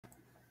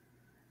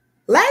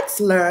Let's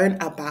learn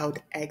about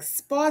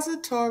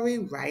expository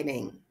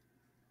writing,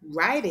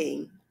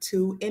 writing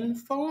to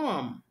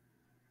inform.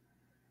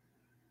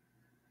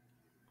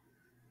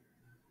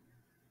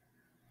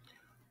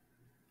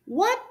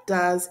 What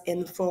does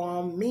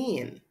inform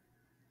mean?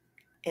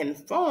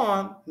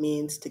 Inform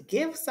means to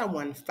give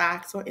someone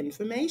facts or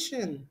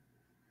information.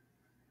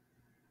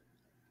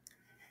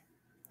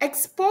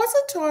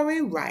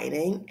 Expository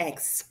writing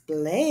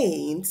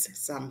explains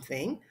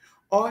something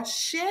or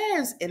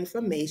shares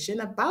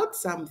information about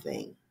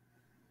something.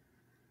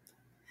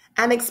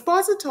 An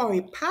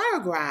expository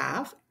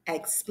paragraph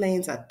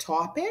explains a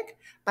topic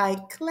by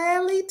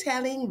clearly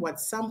telling what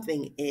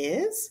something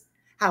is,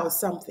 how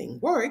something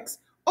works,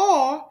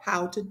 or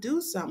how to do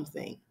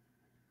something.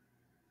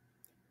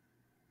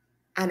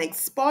 An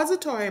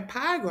expository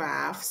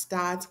paragraph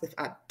starts with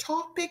a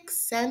topic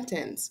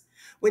sentence,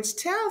 which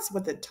tells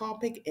what the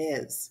topic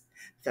is.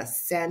 The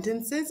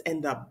sentences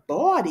in the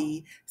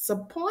body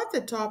support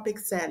the topic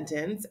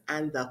sentence,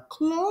 and the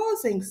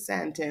closing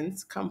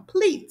sentence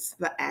completes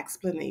the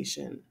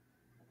explanation.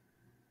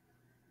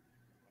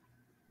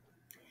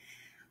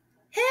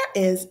 Here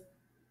is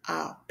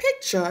a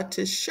picture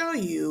to show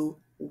you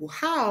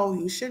how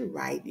you should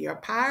write your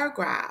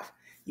paragraph.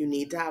 You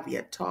need to have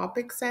your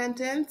topic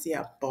sentence,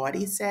 your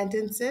body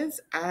sentences,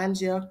 and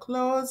your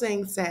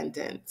closing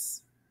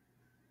sentence.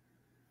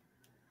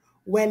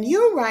 When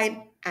you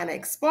write an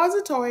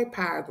expository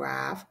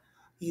paragraph,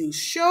 you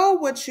show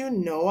what you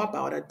know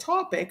about a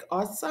topic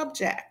or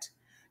subject.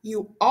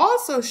 You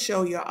also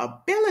show your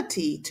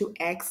ability to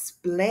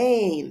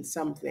explain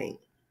something.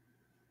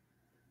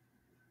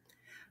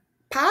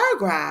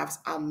 Paragraphs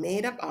are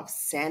made up of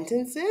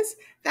sentences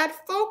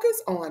that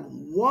focus on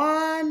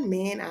one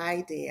main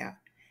idea.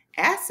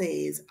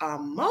 Essays are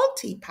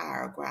multi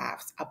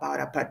paragraphs about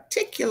a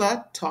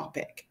particular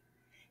topic.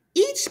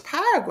 Each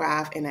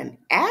paragraph in an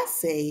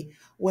essay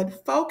would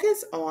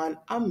focus on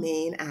a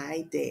main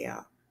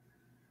idea.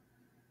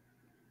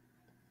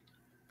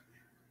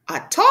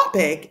 A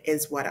topic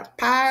is what a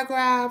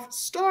paragraph,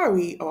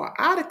 story, or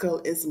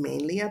article is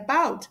mainly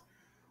about.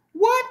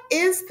 What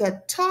is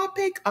the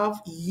topic of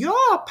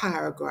your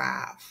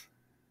paragraph?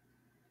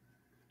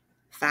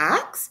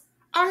 Facts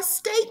are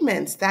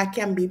statements that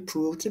can be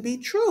proved to be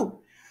true.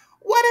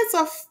 What is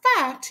a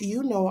fact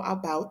you know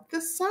about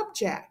the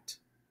subject?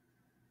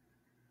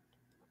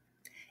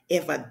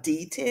 If a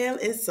detail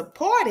is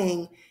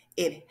supporting,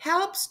 it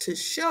helps to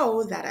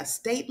show that a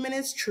statement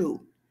is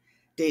true.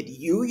 Did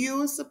you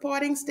use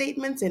supporting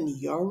statements in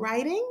your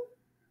writing?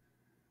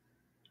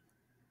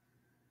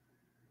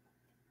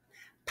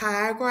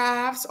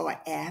 Paragraphs or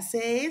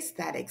essays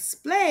that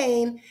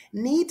explain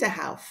need to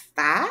have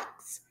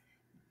facts,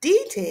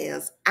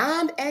 details,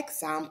 and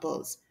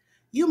examples.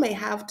 You may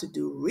have to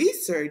do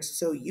research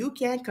so you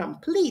can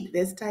complete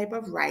this type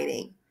of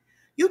writing.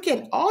 You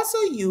can also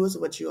use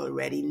what you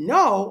already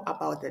know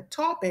about the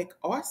topic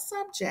or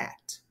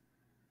subject.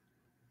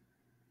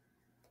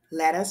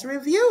 Let us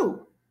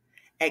review.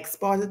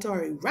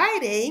 Expository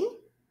writing,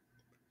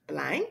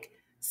 blank,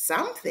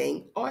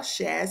 something or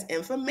shares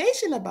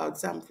information about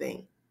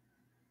something.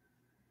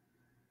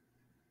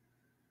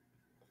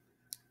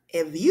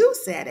 If you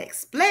said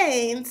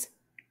explains,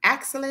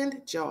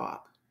 excellent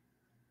job.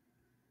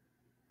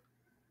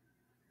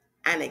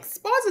 An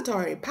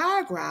expository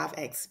paragraph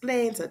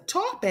explains a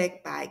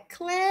topic by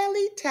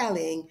clearly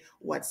telling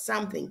what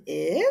something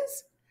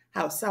is,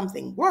 how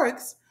something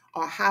works,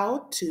 or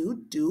how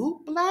to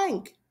do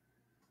blank.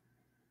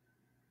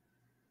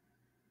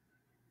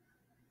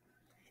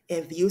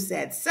 If you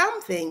said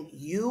something,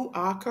 you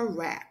are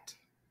correct.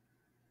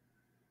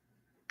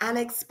 An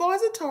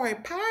expository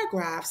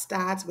paragraph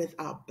starts with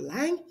a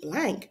blank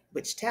blank,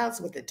 which tells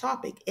what the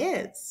topic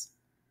is.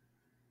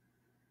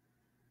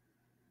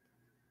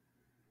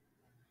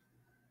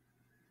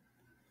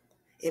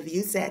 If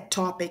you said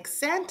topic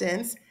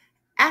sentence,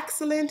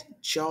 excellent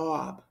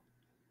job.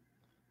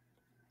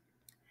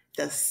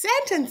 The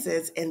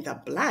sentences in the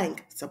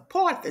blank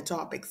support the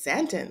topic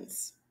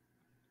sentence.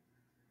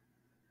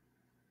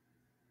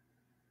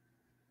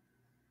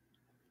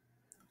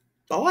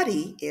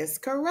 Body is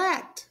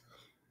correct.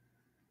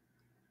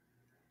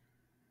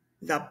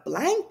 The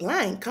blank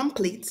blank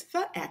completes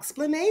the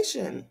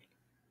explanation.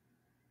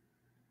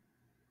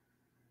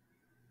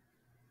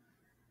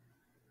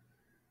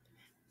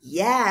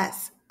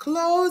 Yes,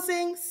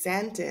 closing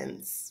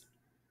sentence.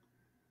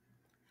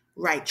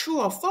 Write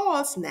true or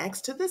false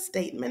next to the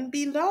statement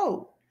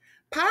below.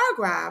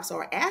 Paragraphs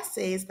or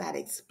essays that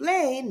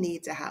explain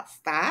need to have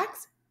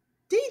facts,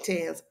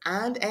 details,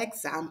 and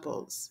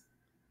examples.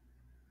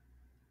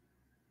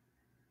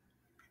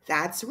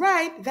 That's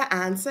right, the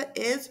answer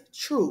is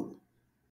true.